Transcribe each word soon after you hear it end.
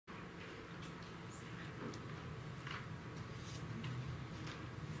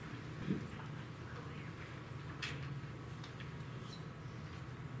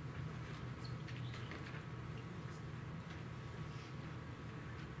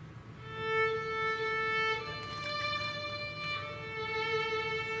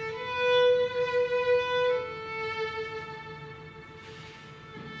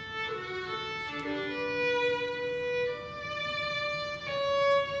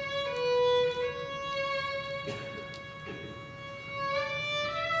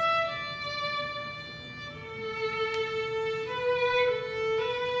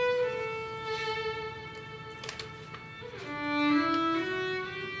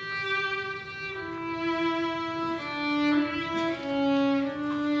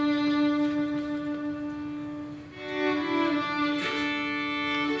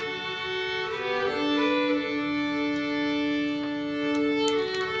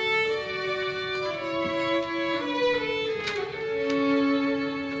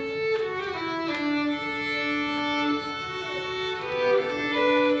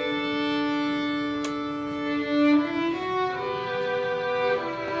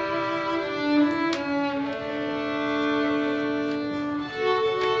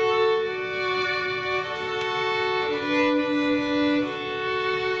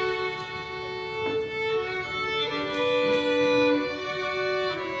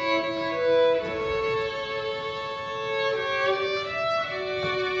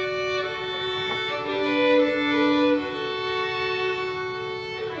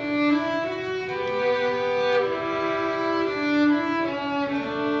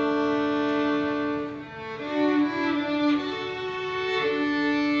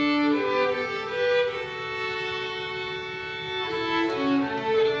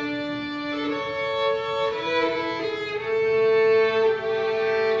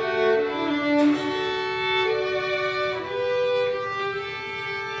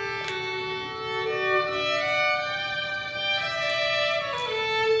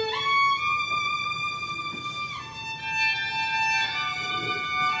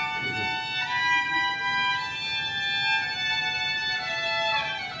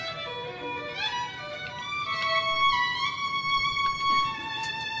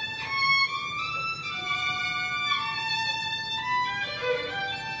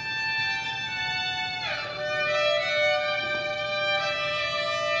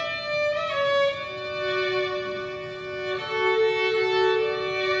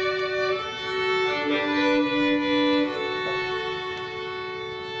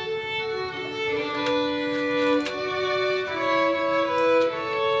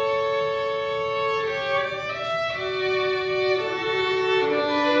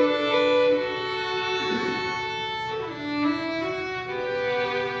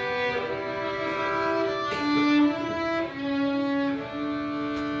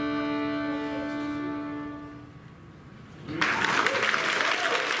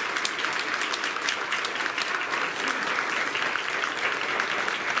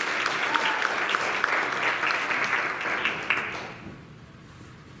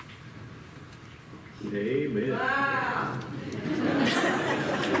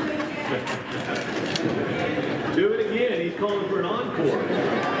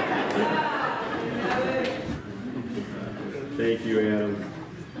Thank you, Adam.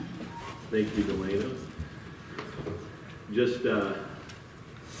 Thank you, Delana. Just a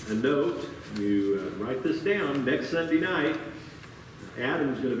note, you write this down. Next Sunday night,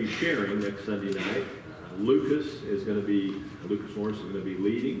 Adam's going to be sharing next Sunday night. Lucas Morris is going to be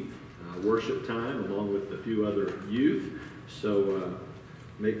leading worship time along with a few other youth. So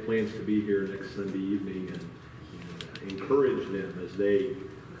make plans to be here next Sunday evening and encourage them as they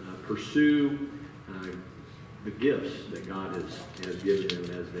pursue the gifts that God has given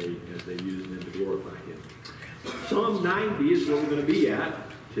them as they use them to glorify Him. Psalm 90 is where we're going to be at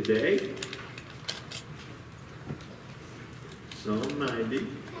today. Psalm 90.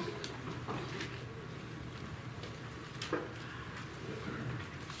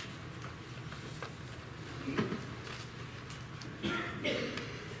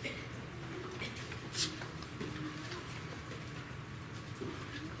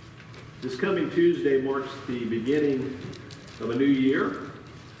 This coming Tuesday marks the beginning of a new year.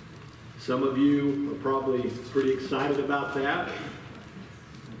 Some of you are probably pretty excited about that.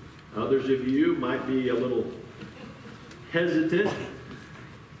 Others of you might be a little hesitant,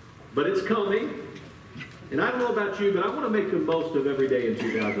 but it's coming. And I don't know about you, but I want to make the most of every day in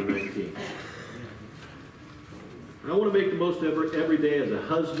 2019. I want to make the most of every day as a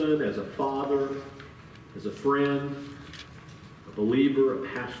husband, as a father, as a friend, a believer, a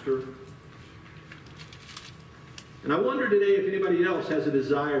pastor. And I wonder today if anybody else has a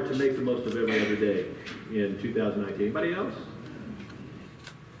desire to make the most of every other day in 2019. Anybody else?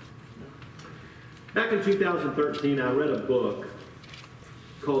 Back in 2013, I read a book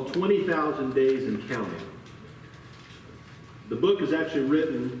called 20,000 Days and Counting. The book is actually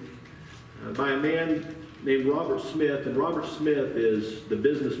written by a man named Robert Smith, and Robert Smith is the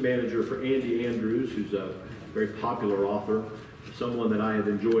business manager for Andy Andrews, who's a very popular author, someone that I have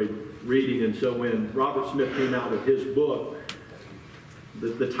enjoyed reading. And so when Robert Smith came out with his book,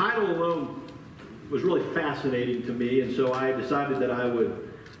 the title alone was really fascinating to me, and so I decided that I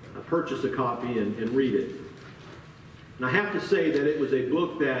would purchase a copy and read it. And I have to say that it was a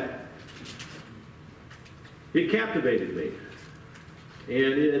book that it captivated me.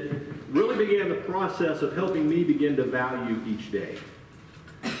 And it really began the process of helping me begin to value each day.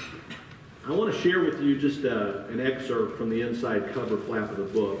 I want to share with you just an excerpt from the inside cover flap of the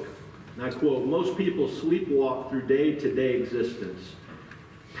book. And I quote, "Most people sleepwalk through day-to-day existence,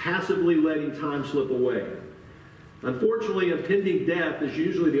 passively letting time slip away. Unfortunately, impending death is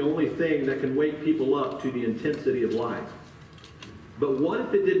usually the only thing that can wake people up to the intensity of life. But what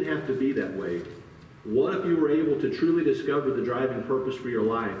if it didn't have to be that way? What if you were able to truly discover the driving purpose for your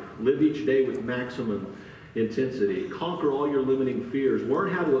life, live each day with maximum intensity, conquer all your limiting fears, learn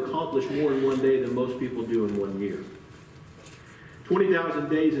how to accomplish more in one day than most people do in 1 year? 20,000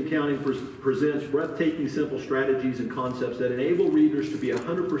 Days and Counting presents breathtaking simple strategies and concepts that enable readers to be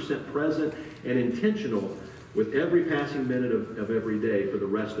 100% present and intentional with every passing minute of every day for the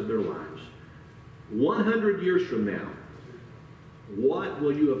rest of their lives. 100 years from now, what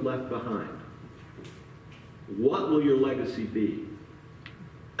will you have left behind? What will your legacy be?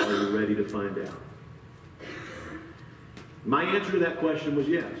 Are you ready to find out?" My answer to that question was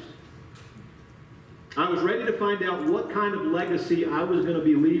yes. I was ready to find out what kind of legacy I was going to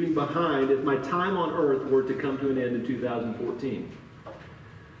be leaving behind if my time on earth were to come to an end in 2014.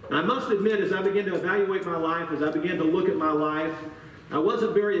 And I must admit, as I began to evaluate my life, as I began to look at my life, I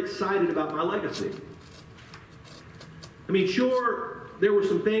wasn't very excited about my legacy. I mean, sure, there were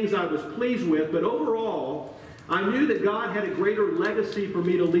some things I was pleased with, but overall, I knew that God had a greater legacy for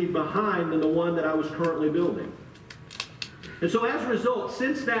me to leave behind than the one that I was currently building. And so as a result,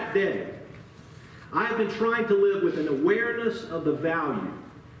 since that day, I have been trying to live with an awareness of the value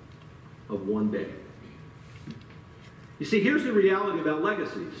of one day. You see, here's the reality about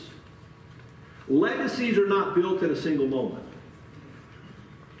legacies. Legacies are not built in a single moment.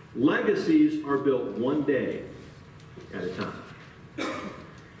 Legacies are built one day at a time.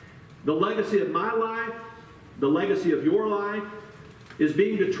 The legacy of my life, the legacy of your life, is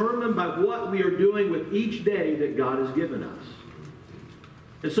being determined by what we are doing with each day that God has given us.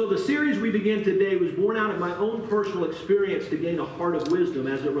 And so the series we begin today was born out of my own personal experience to gain a heart of wisdom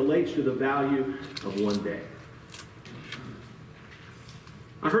as it relates to the value of one day.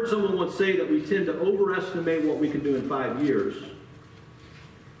 I heard someone once say that we tend to overestimate what we can do in 5 years,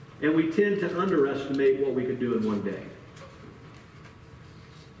 and we tend to underestimate what we can do in 1 day.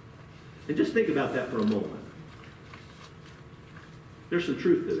 And just think about that for a moment. There's some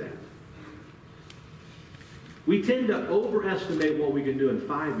truth to that. We tend to overestimate what we can do in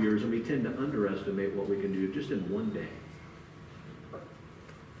 5 years, and we tend to underestimate what we can do just in 1 day.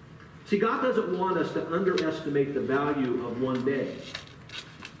 See, God doesn't want us to underestimate the value of one day.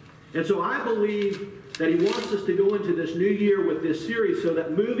 And so I believe that He wants us to go into this new year with this series so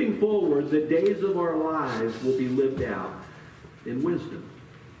that moving forward, the days of our lives will be lived out in wisdom.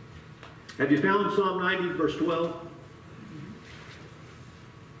 Have you found Psalm 90, verse 12?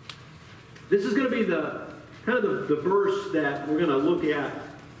 This is going to be the verse that we're going to look at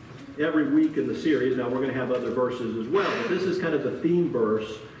every week in the series. Now, we're going to have other verses as well, but this is kind of the theme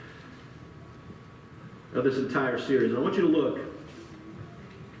verse of this entire series. And I want you to look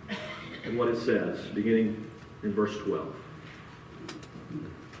at what it says, beginning in verse 12.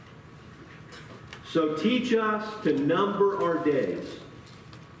 So teach us to number our days,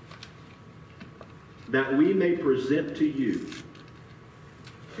 that we may present to you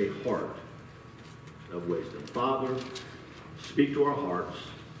a heart of wisdom. Father, speak to our hearts.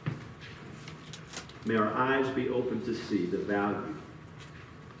 May our eyes be open to see the value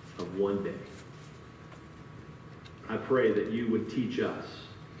of one day. I pray that you would teach us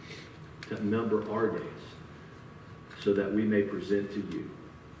to number our days so that we may present to you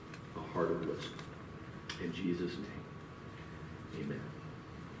a heart of wisdom. In Jesus' name, amen.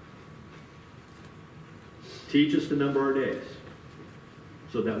 Teach us to number our days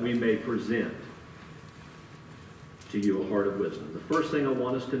so that we may present to you a heart of wisdom. The first thing I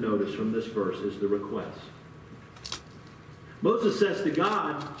want us to notice from this verse is the request. Moses says to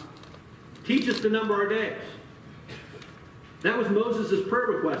God, teach us to number our days. That was Moses' prayer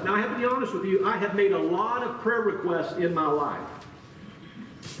request. Now, I have to be honest with you, I have made a lot of prayer requests in my life.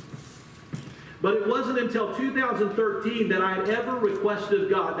 But it wasn't until 2013 that I had ever requested of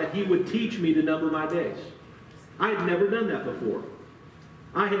God that He would teach me to number my days. I had never done that before.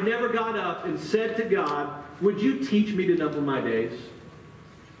 I had never got up and said to God, would you teach me to number my days?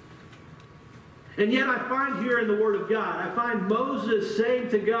 And yet I find here in the Word of God, I find Moses saying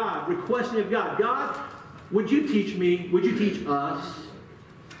to God, requesting of God, God, would you teach me, would you teach us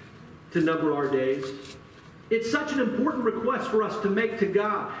to number our days? It's such an important request for us to make to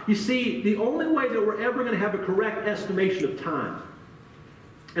God. You see, the only way that we're ever going to have a correct estimation of time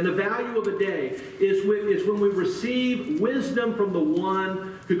and the value of a day is when we receive wisdom from the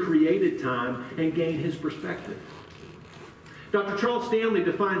one who created time and gain His perspective. Dr. Charles Stanley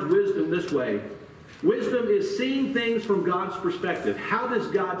defines wisdom this way. Wisdom is seeing things from God's perspective. How does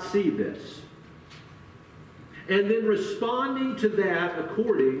God see this? And then responding to that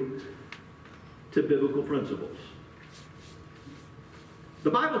according to biblical principles. The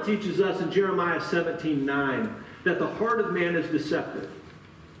Bible teaches us in Jeremiah 17:9 that the heart of man is deceptive.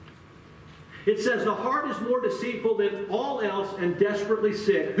 It says the heart is more deceitful than all else and desperately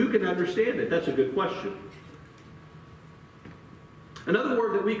sick. Who can understand it? That's a good question. Another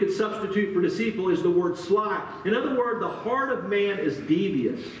word that we could substitute for deceitful is the word sly. In other words, the heart of man is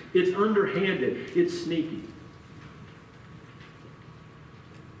devious. It's underhanded. It's sneaky.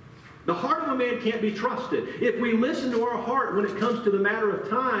 The heart of a man can't be trusted. If we listen to our heart when it comes to the matter of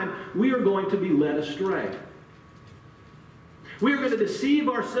time, we are going to be led astray. We are going to deceive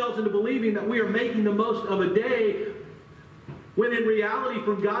ourselves into believing that we are making the most of a day when in reality,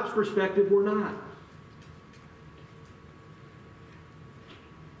 from God's perspective, we're not.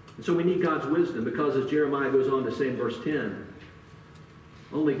 And so we need God's wisdom because, as Jeremiah goes on to say in verse 10,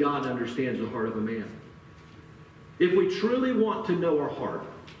 only God understands the heart of a man. If we truly want to know our heart,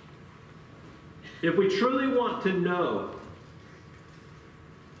 if we truly want to know,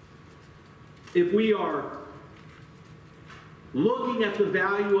 if we are looking at the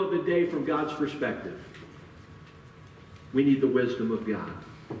value of a day from God's perspective, we need the wisdom of God.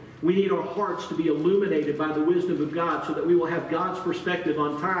 We need our hearts to be illuminated by the wisdom of God so that we will have God's perspective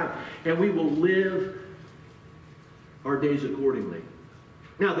on time and we will live our days accordingly.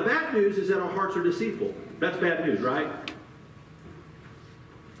 Now, the bad news is that our hearts are deceitful. That's bad news, right?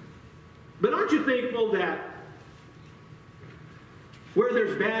 But aren't you thankful that where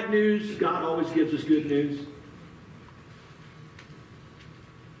there's bad news, God always gives us good news?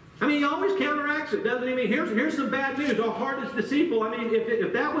 I mean, He always counteracts it, doesn't He? I mean, here's some bad news. Our heart is deceitful. I mean,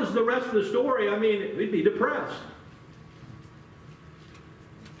 if that was the rest of the story, I mean, we'd be depressed.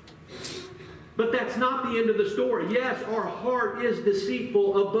 But that's not the end of the story. Yes, our heart is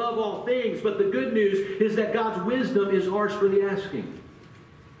deceitful above all things, but the good news is that God's wisdom is ours for the asking.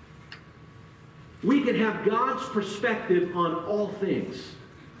 We can have God's perspective on all things.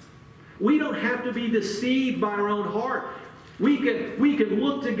 We don't have to be deceived by our own heart. We can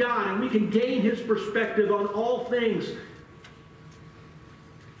look to God and we can gain His perspective on all things.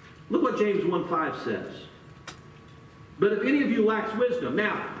 Look what James 1:5 says. But if any of you lacks wisdom.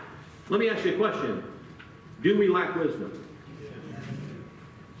 Now, let me ask you a question. Do we lack wisdom?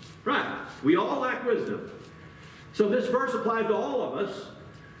 Right. We all lack wisdom. So this verse applies to all of us.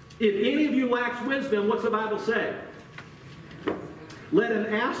 If any of you lacks wisdom, what's the Bible say? Let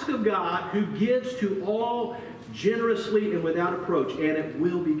him ask of God, who gives to all generously and without reproach, and it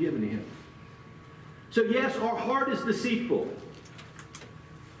will be given to him. So yes, our heart is deceitful.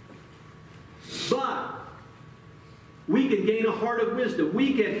 But we can gain a heart of wisdom.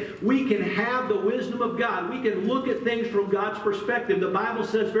 We can have the wisdom of God. We can look at things from God's perspective. The Bible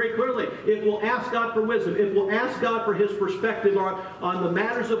says very clearly, if we'll ask God for wisdom, if we'll ask God for his perspective on the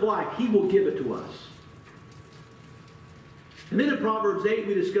matters of life, he will give it to us. And then in Proverbs 8,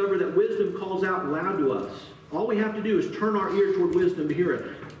 we discover that wisdom calls out loud to us. All we have to do is turn our ear toward wisdom to hear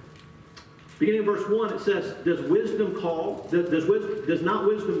it. Beginning of verse 1, it says, does wisdom call? Does not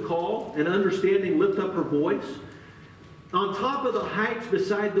wisdom call, and understanding lift up her voice? On top of the heights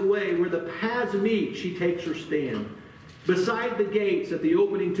beside the way where the paths meet, she takes her stand. Beside the gates at the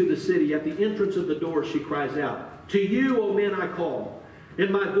opening to the city, at the entrance of the door, she cries out, to you, O men, I call, and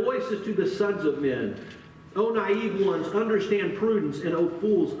my voice is to the sons of men. O naive ones, understand prudence, and O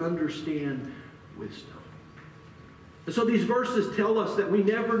fools, understand wisdom. And so these verses tell us that we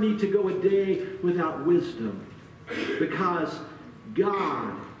never need to go a day without wisdom, because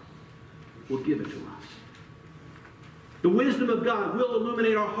God will give it to us. The wisdom of God will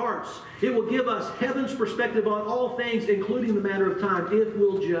illuminate our hearts. It will give us heaven's perspective on all things, including the matter of time, if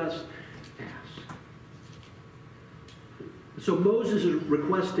we'll just ask. So Moses'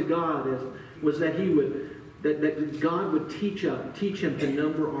 request to God was that that God would teach him to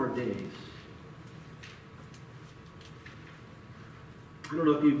number our days. I don't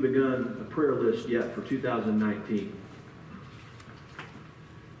know if you've begun a prayer list yet for 2019.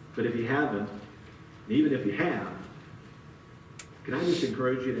 But if you haven't, and even if you have, can I just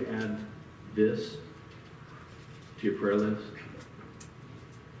encourage you to add this to your prayer list?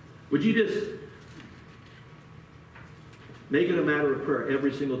 Would you just make it a matter of prayer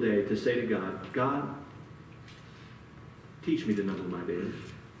every single day to say to God, God, teach me to number my days.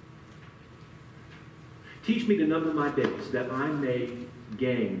 Teach me to number my days that I may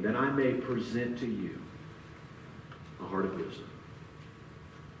gain, that I may present to you a heart of wisdom.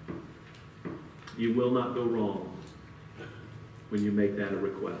 You will not go wrong when you make that a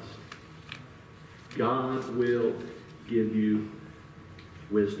request. God will give you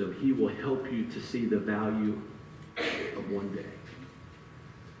wisdom. He will help you to see the value of one day.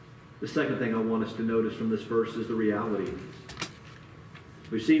 The second thing I want us to notice from this verse is the reality.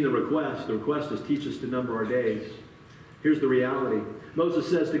 We've seen the request. The request is teach us to number our days. Here's the reality. Moses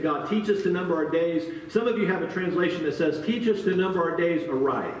says to God, teach us to number our days. Some of you have a translation that says, teach us to number our days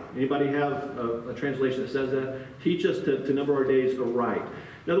aright. Anybody have a translation that says that? Teach us to number our days aright.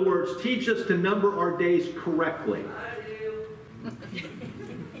 In other words, teach us to number our days correctly. I do.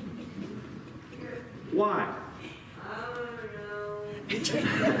 Why? I don't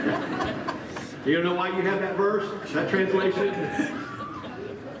know. You don't know why you have that verse, that translation?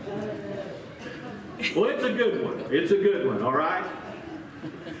 Well, it's a good one. It's a good one, all right?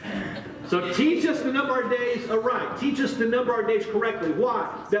 So teach us to number our days aright. Teach us to number our days correctly. Why?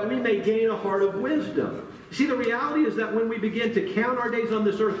 That we may gain a heart of wisdom. See, the reality is that when we begin to count our days on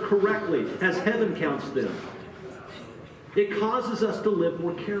this earth correctly, as heaven counts them, it causes us to live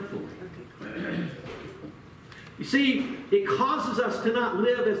more carefully. You see, it causes us to not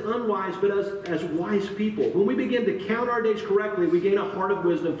live as unwise, but as wise people. When we begin to count our days correctly, we gain a heart of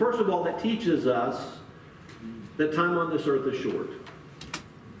wisdom. First of all, that teaches us that time on this earth is short.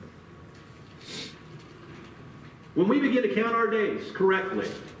 When we begin to count our days correctly,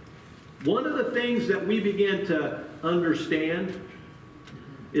 one of the things that we begin to understand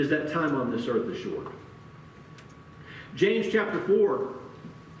is that time on this earth is short. James chapter 4,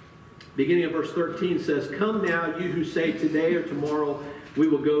 beginning of verse 13 says, come now, you who say today or tomorrow we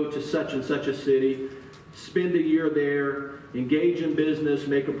will go to such and such a city, spend a year there, engage in business,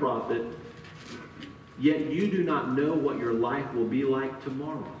 make a profit, yet you do not know what your life will be like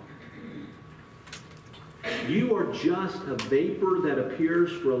tomorrow. You are just a vapor that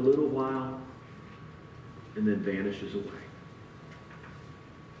appears for a little while and then vanishes away.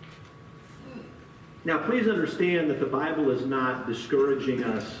 Now, please understand that the Bible is not discouraging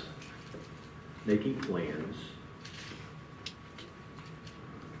us making plans.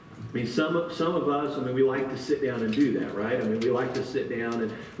 I mean, some of us, we like to sit down and do that, right? We like to sit down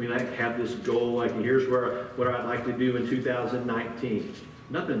and we like to have this goal, like here's what I'd like to do in 2019.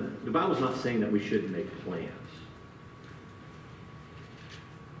 Nothing, the Bible's not saying that we shouldn't make plans.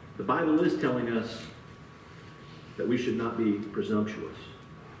 The Bible is telling us that we should not be presumptuous.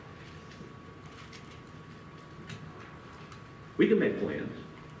 We can make plans.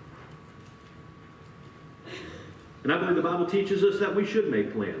 And I believe the Bible teaches us that we should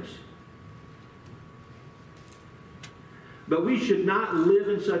make plans. But we should not live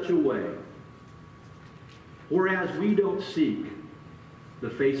in such a way whereas we don't seek the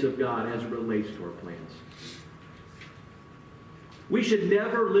face of God as it relates to our plans. We should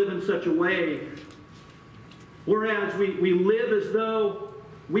never live in such a way whereas we live as though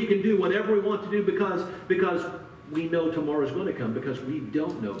we can do whatever we want to do because we know tomorrow's going to come, because we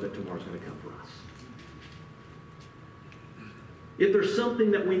don't know that tomorrow's going to come for us. If there's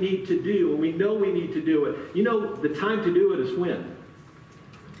something that we need to do, and we know we need to do it, you know the time to do it is when?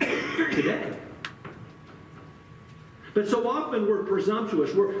 Today. But so often we're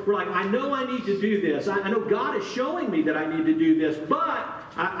presumptuous. We're like, I know I need to do this. I know God is showing me that I need to do this, but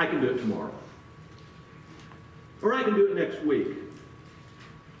I can do it tomorrow. Or I can do it next week.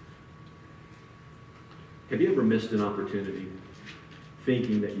 Have you ever missed an opportunity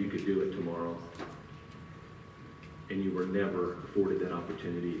thinking that you could do it tomorrow and you were never afforded that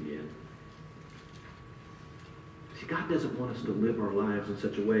opportunity again? See, God doesn't want us to live our lives in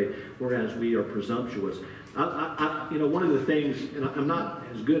such a way whereas we are presumptuous. You know, one of the things, and I'm not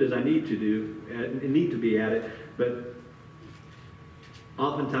as good as I need to do, and need to be at it, but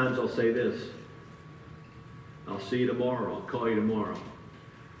oftentimes I'll say this: I'll see you tomorrow, I'll call you tomorrow,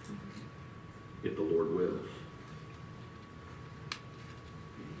 if the Lord wills.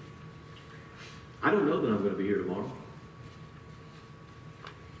 I don't know that I'm going to be here tomorrow.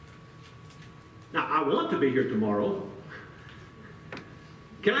 Now, I want to be here tomorrow.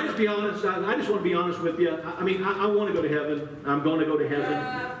 Can I just be honest? I just want to be honest with you. I mean, I want to go to heaven. I'm going to go to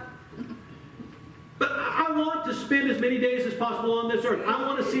heaven. But I want to spend as many days as possible on this earth. I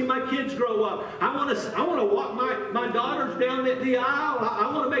want to see my kids grow up. I want to walk my daughters down the aisle.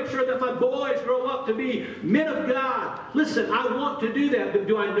 I want to make sure that my boys grow up to be men of God. Listen, I want to do that, but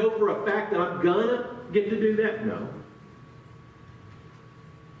do I know for a fact that I'm going to get to do that? No.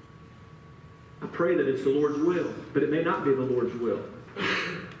 I pray that it's the Lord's will, but it may not be the Lord's will.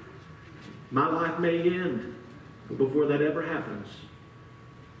 My life may end before that ever happens.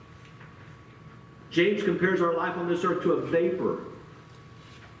 James compares our life on this earth to a vapor.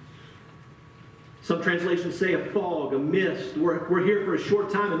 Some translations say a fog, a mist. We're here for a short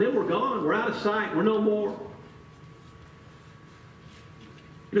time and then we're gone. We're out of sight. We're no more.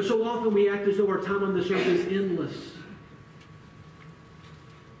 You know, so often we act as though our time on this earth is endless.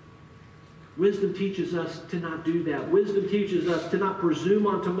 Wisdom teaches us to not do that. Wisdom teaches us to not presume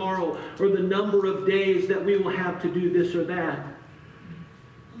on tomorrow or the number of days that we will have to do this or that.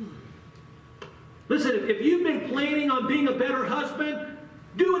 Listen, if you've been planning on being a better husband,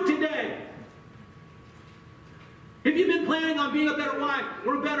 do it today. If you've been planning on being a better wife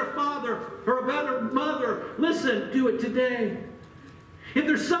or a better father or a better mother, listen, do it today. If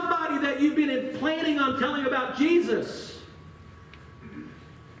there's somebody that you've been planning on telling about Jesus,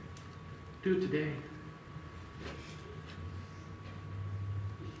 do it today.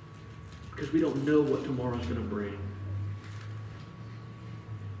 Because we don't know what tomorrow's going to bring.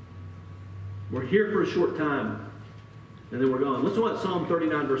 We're here for a short time, and then we're gone. Listen to what Psalm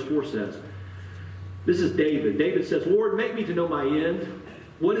 39 verse 4 says. This is David. David says, Lord, make me to know my end.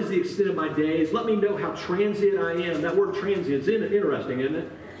 What is the extent of my days? Let me know how transient I am. That word transient is interesting, isn't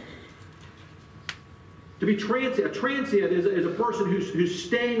it? To be transient, a transient is a person who's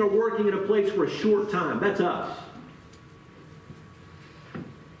staying or working in a place for a short time. That's us.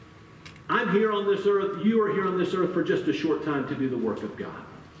 I'm here on this earth. You are here on this earth for just a short time to do the work of God.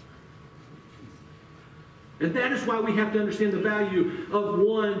 And that is why we have to understand the value of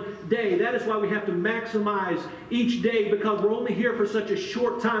one day. That is why we have to maximize each day, because we're only here for such a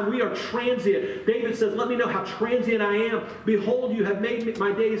short time. We are transient. David says, let me know how transient I am. Behold, you have made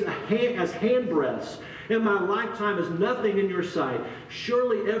my days as handbreadths, and my lifetime is nothing in your sight.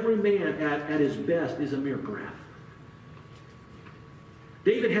 Surely every man at his best is a mere breath.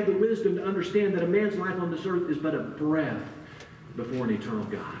 David had the wisdom to understand that a man's life on this earth is but a breath before an eternal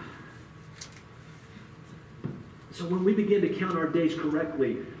God. So when we begin to count our days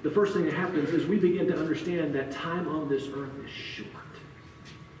correctly, the first thing that happens is we begin to understand that time on this earth is short.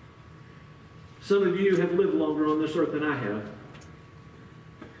 Some of you have lived longer on this earth than I have.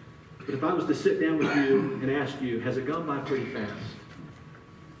 But if I was to sit down with you and ask you, has it gone by pretty fast?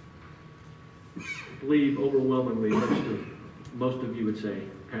 I believe overwhelmingly most of you would say,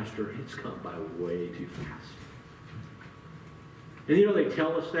 Pastor, it's gone by way too fast. And you know, they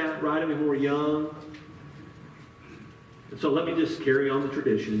tell us that, right? I mean, when we're young. And so let me just carry on the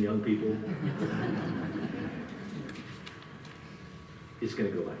tradition, young people. It's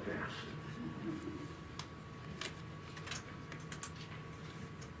going to go by fast.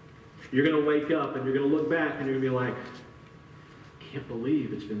 You're going to wake up and you're going to look back and you're going to be like, I can't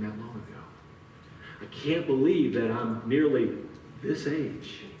believe it's been that long ago. I can't believe that I'm nearly this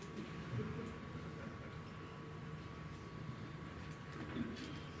age.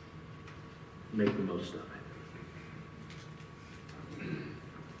 Make the most of it.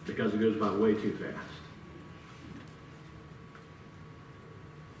 Because it goes by way too fast.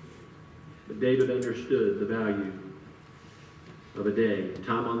 But David understood the value of a day.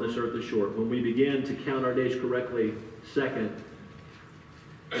 Time on this earth is short. When we begin to count our days correctly, second,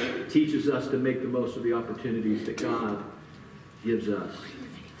 it teaches us to make the most of the opportunities that God gives us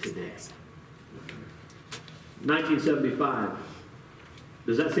today. 1975.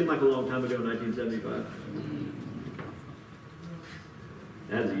 Does that seem like a long time ago, 1975?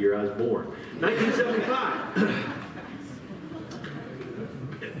 That's the year I was born. 1975.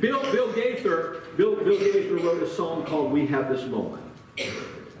 Bill Gaither wrote a song called We Have This Moment.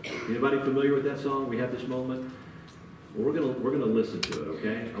 Anybody familiar with that song, We Have This Moment? Well, we're gonna listen to it,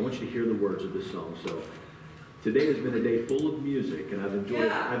 okay? I want you to hear the words of this song. So today has been a day full of music, and I've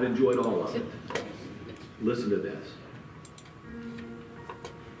enjoyed all of it. Listen to this.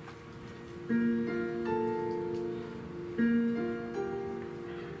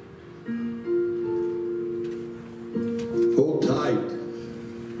 Hold tight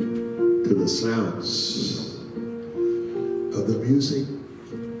to the sounds of the music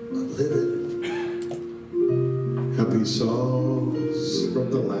of living. Happy songs from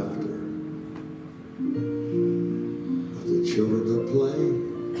the laughter of the children that play.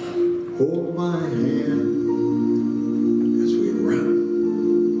 Hold my hand as we run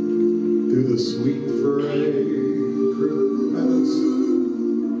through the sweet fragrance,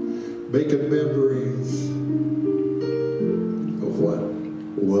 making memories of what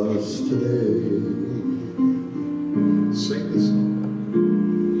was today. Sing this song.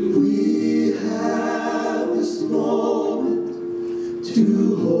 We have this moment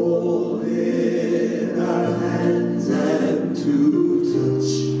to hold in our hands and to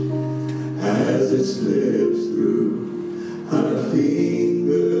touch as it slips through our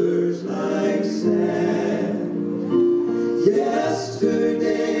fingers like sand.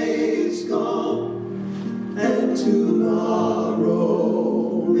 Yesterday's gone and tomorrow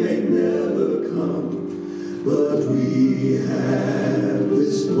may never come, but we have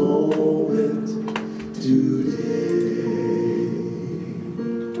this moment today.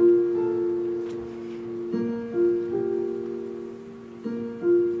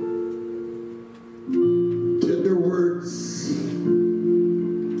 Tender words,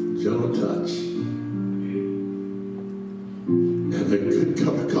 gentle touch, and a good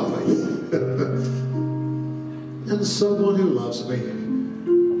cup of coffee. And someone who loves me and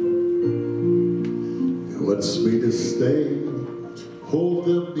wants me to stay, hold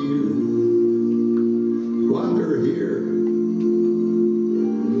them near while they're here.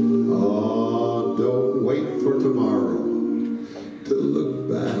 Oh, don't wait for tomorrow to look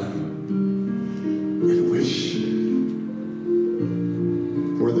back and wish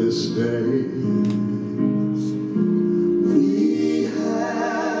for this day. We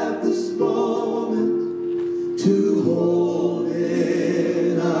have this moment to hold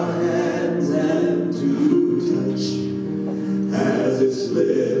in our hands and to touch as it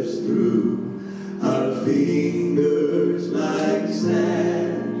slips through our fingers like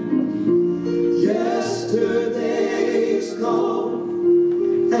sand. Yesterday's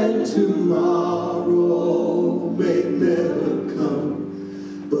gone and tomorrow may never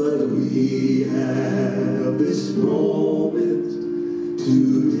come, but we have this moment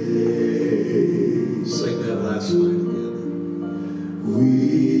today. Sing that last line again.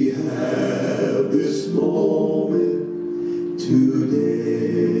 We have this moment today.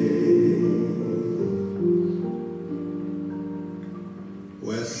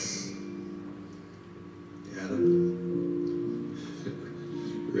 Wes, Adam,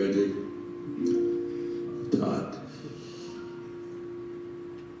 Reggie, Todd,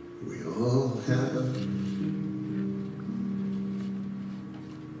 we all have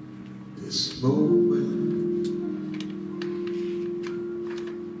this moment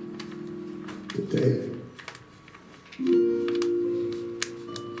today.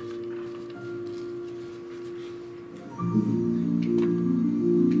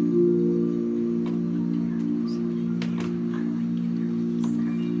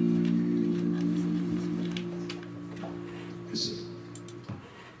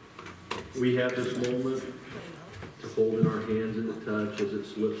 We have this moment to hold in our hands and to touch as it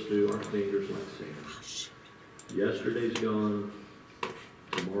slips through our fingers like sand. Yesterday's gone,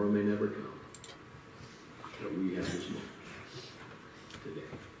 tomorrow may never come, but we have this moment today.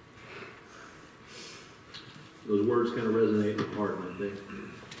 Those words kind of resonate in the heart, don't they?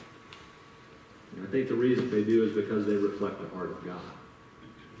 And I think the reason they do is because they reflect the heart of God.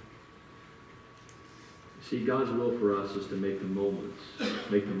 See, God's will for us is to make the moments,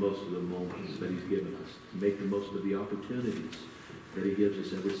 make the most of the moments that He's given us, to make the most of the opportunities that He gives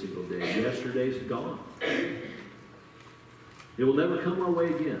us every single day. Yesterday's gone. It will never come our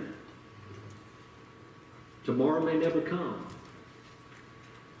way again. Tomorrow may never come.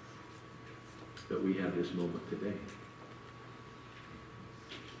 But we have this moment today.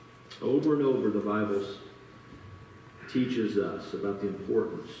 Over and over, the Bible teaches us about the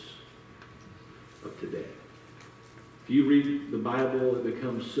importance of today. If you read the Bible, it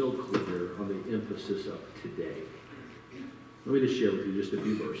becomes so clear on the emphasis of today. Let me just share with you just a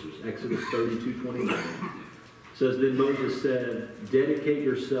few verses. Exodus 32:29 says, Then Moses said, Dedicate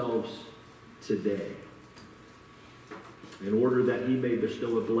yourselves today, in order that He may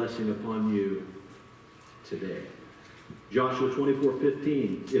bestow a blessing upon you today. Joshua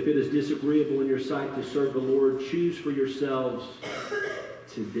 24:15, If it is disagreeable in your sight to serve the Lord, choose for yourselves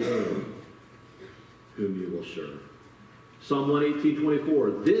today whom you will serve. Psalm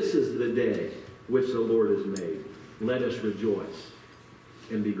 118:24, This is the day which the Lord has made. Let us rejoice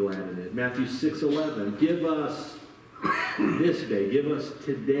and be glad in it. Matthew 6:11, Give us this day, give us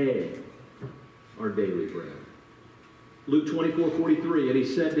today our daily bread. Luke 24:43, and He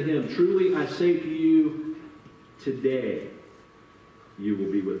said to him, Truly I say to you, today you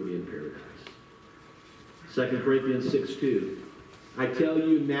will be with me in paradise. 2 Corinthians 6:2, I tell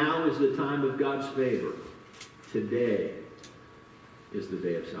you, now is the time of God's favor. Today is the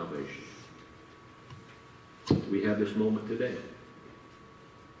day of salvation. We have this moment today.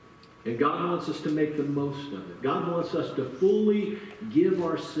 And God wants us to make the most of it. God wants us to fully give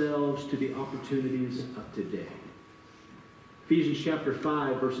ourselves to the opportunities of today. Ephesians chapter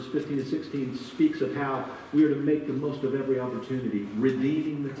 5, verses 15 and 16 speaks of how we are to make the most of every opportunity,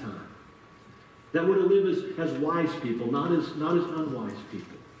 redeeming the time. That we're to live as wise people, not as unwise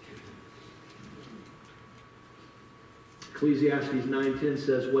people. Ecclesiastes 9:10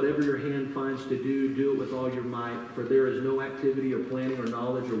 says, Whatever your hand finds to do, do it with all your might, for there is no activity or planning or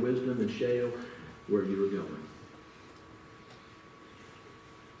knowledge or wisdom in Sheol where you are going.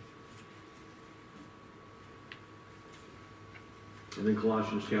 And then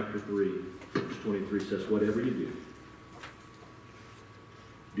Colossians chapter 3, verse 23 says, Whatever you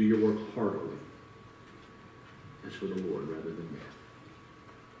do your work heartily, as for the Lord rather than man.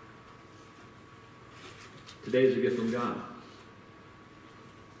 Today is a gift from God.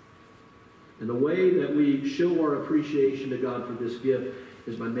 And the way that we show our appreciation to God for this gift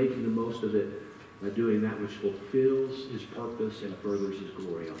is by making the most of it, by doing that which fulfills His purpose and furthers His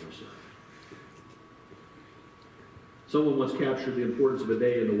glory on this earth. Someone once captured the importance of a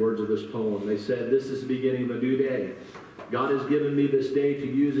day in the words of this poem. They said, This is the beginning of a new day. God has given me this day to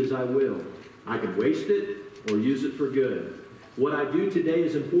use as I will. I can waste it or use it for good. What I do today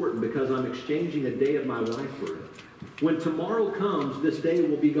is important because I'm exchanging a day of my life for it. When tomorrow comes, this day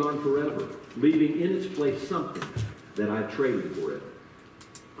will be gone forever, leaving in its place something that I've traded for it.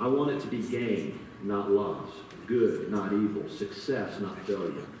 I want it to be gain, not loss, good, not evil, success, not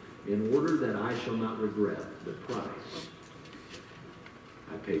failure, in order that I shall not regret the price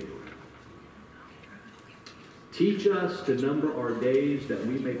I paid for it. Teach us to number our days that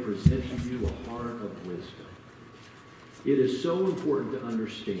we may present to you a heart of wisdom. It is so important to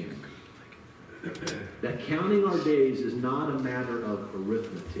understand that counting our days is not a matter of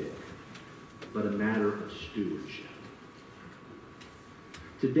arithmetic, but a matter of stewardship.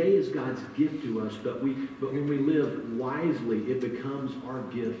 Today is God's gift to us, but when we live wisely, it becomes our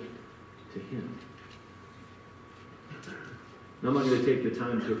gift to Him. Now, I'm not going to take the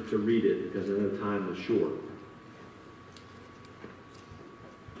time to read it because I know time is short.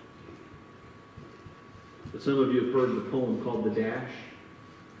 But some of you have heard the poem called The Dash.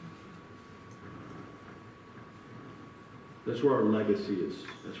 That's where our legacy is.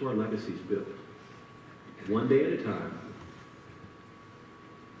 That's where our legacy is built. One day at a time.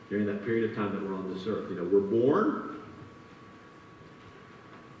 During that period of time that we're on this earth. You know, we're born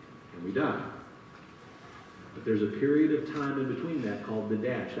and we die. But there's a period of time in between that called the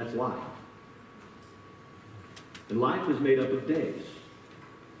dash. That's life. And life is made up of days.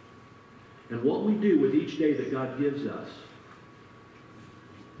 And what we do with each day that God gives us,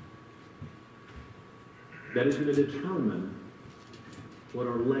 that is going to determine what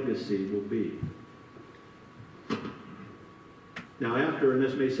our legacy will be. Now after, and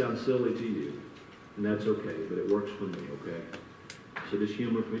this may sound silly to you, and that's okay, but it works for me, okay? So just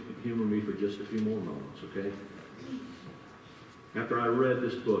humor me for just a few more moments, okay? after I read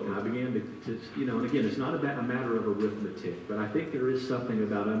this book, and I began to and again, it's not about a matter of arithmetic, but I think there is something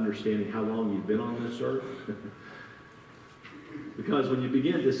about understanding how long you've been on this earth. Because when you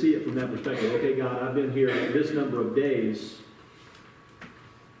begin to see it from that perspective, okay, God, I've been here this number of days,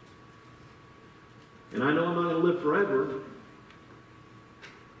 and I know I'm not going to live forever.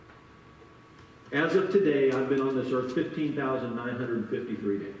 As of today, I've been on this earth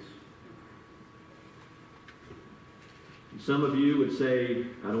 15,953 days. Some of you would say,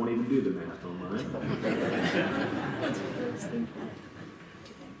 I don't even do the math on mine.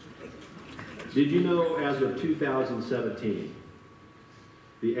 Did you know as of 2017,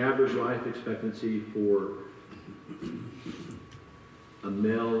 the average life expectancy for a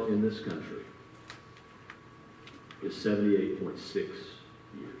male in this country is 78.6 years?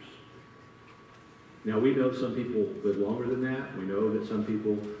 Now, we know some people live longer than that. We know that some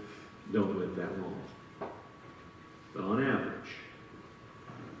people don't live that long. But on average,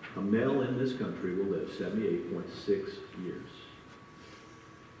 a male in this country will live 78.6 years.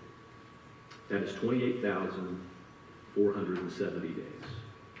 That is 28,470 days.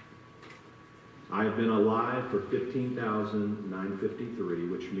 I have been alive for 15,953,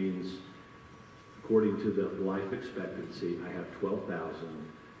 which means, according to the life expectancy, I have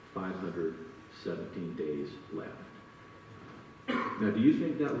 12,517 days left. Now, do you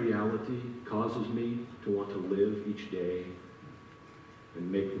think that reality causes me to want to live each day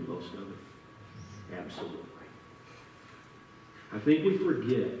and make the most of it? Absolutely. I think we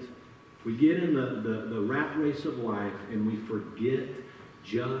forget. We get in the rat race of life and we forget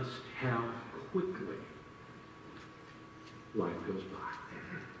just how quickly life goes by.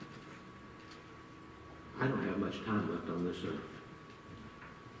 I don't have much time left on this earth.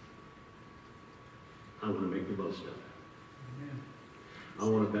 I want to make the most of it. I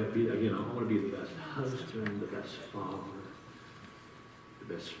want to be the best husband, the best father, the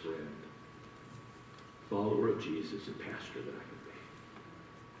best friend, follower of Jesus, and pastor that I can be.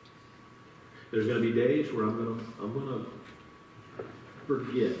 There's going to be days where I'm going to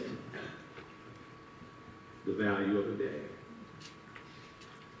forget the value of a day.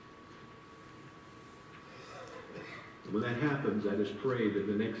 And when that happens, I just pray that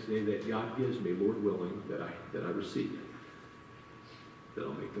the next day that God gives me, Lord willing, that I receive it, that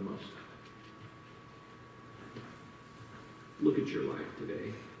I'll make the most of it. Look at your life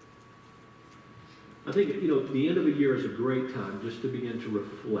today. I think, the end of a year is a great time just to begin to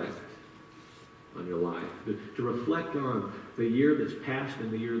reflect on your life, to reflect on the year that's passed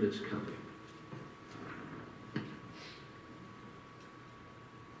and the year that's coming.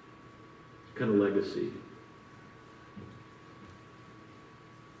 What kind of legacy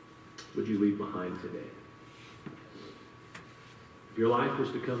would you leave behind today? If your life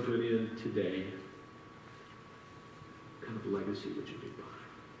was to come to an end today, what kind of legacy would you leave behind?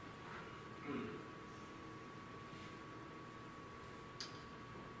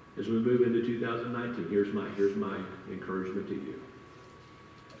 As we move into 2019, here's my encouragement to you.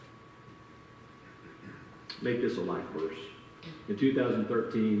 Make this a life verse. In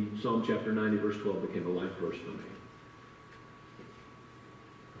 2013, Psalm chapter 90, verse 12 became a life verse for me.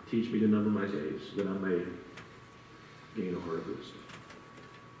 Teach me to number my days, that I may gain a heart of wisdom.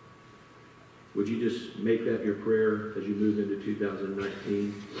 Would you just make that your prayer as you move into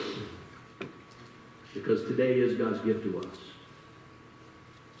 2019? Because today is God's gift to us.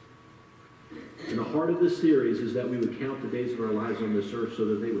 And the heart of this series is that we would count the days of our lives on this earth so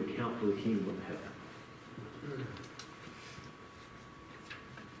that they would count for the kingdom of heaven.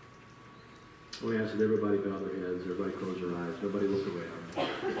 I want to ask that everybody bow their heads, everybody close their eyes, nobody look around.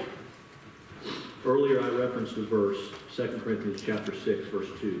 Earlier I referenced a verse, 2 Corinthians chapter 6, verse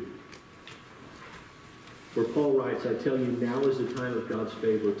 2, where Paul writes, I tell you, now is the time of God's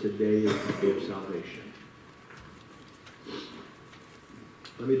favor. Today is the day of salvation.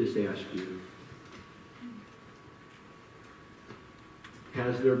 Let me just ask you,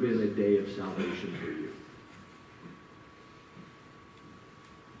 has there been a day of salvation for you?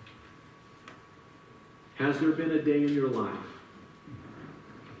 Has there been a day in your life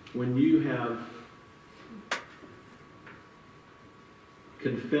when you have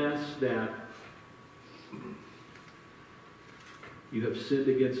confessed that you have sinned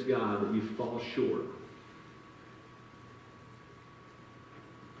against God, that you fall short,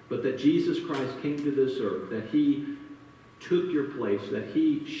 but that Jesus Christ came to this earth, that He took your place, that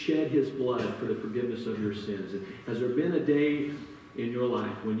He shed His blood for the forgiveness of your sins? And has there been a day in your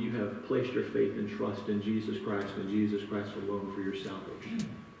life when you have placed your faith and trust in Jesus Christ and Jesus Christ alone for your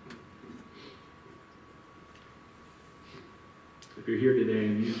salvation? If you're here today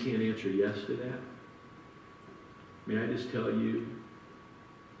and you can't answer yes to that, May I just tell you,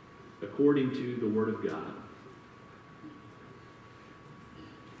 according to the Word of God,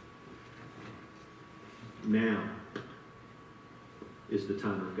 now is the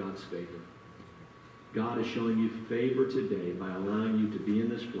time of God's favor. God is showing you favor today by allowing you to be in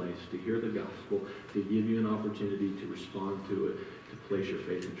this place, to hear the gospel, to give you an opportunity to respond to it, to place your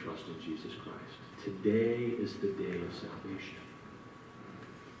faith and trust in Jesus Christ. Today is the day of salvation.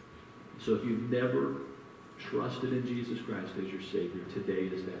 So if you've never trusted in Jesus Christ as your Savior,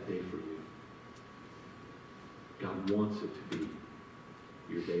 today is that day for you. God wants it to be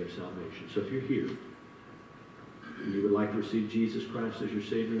your day of salvation. So if you're here and you would like to receive Jesus Christ as your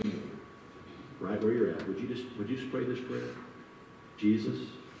Savior and Lord, right where you're at, would you just pray this prayer? Jesus,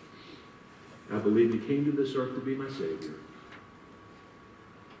 I believe you came to this earth to be my Savior.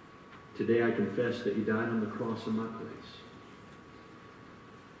 Today I confess that you died on the cross in my place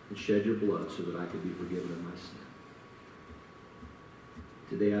and shed your blood so that I could be forgiven of my sin.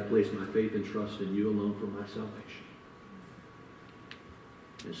 Today I place my faith and trust in you alone for my salvation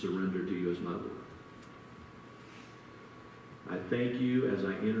and surrender to you as my Lord. I thank you as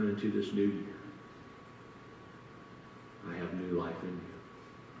I enter into this new year. I have new life in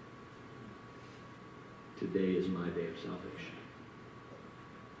you. Today is my day of salvation.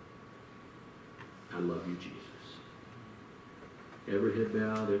 I love you, Jesus. Every head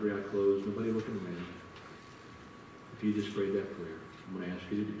bowed, every eye closed, nobody looking around. If you just prayed that prayer, I'm going to ask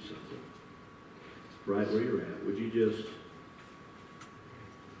you to do something. Right where you're at, would you just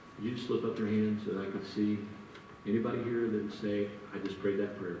slip up your hands so that I can see anybody here that would say, I just prayed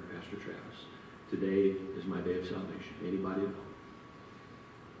that prayer, Pastor Travis. Today is my day of salvation. Anybody at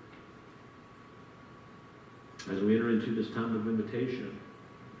all? As we enter into this time of invitation,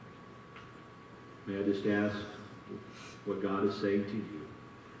 may I just ask what God is saying to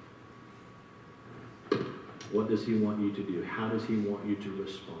you? What does he want you to do? How does he want you to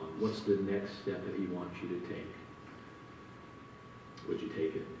respond? What's the next step that he wants you to take? Would you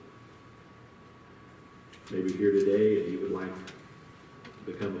take it? Maybe here today and you would like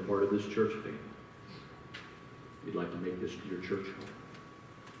to become a part of this church family. You'd like to make this your church home.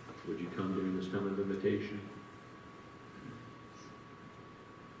 Would you come during this time of invitation?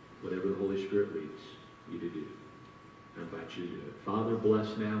 Whatever the Holy Spirit leads you to do, I invite you to do it. Father,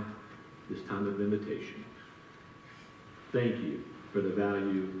 bless now this time of invitation. Thank you for the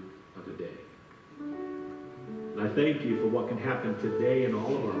value of the day. And I thank you for what can happen today in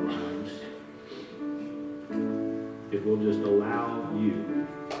all of our lives if we'll just allow you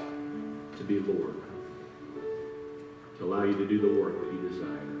to be Lord, to allow you to do the work that you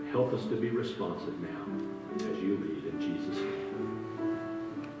desire. Help us to be responsive now as you lead in Jesus' name.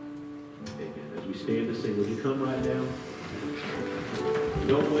 Amen. As we stand to sing, would you come right now?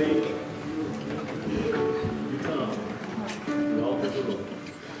 Don't wait. You come. The altar's open.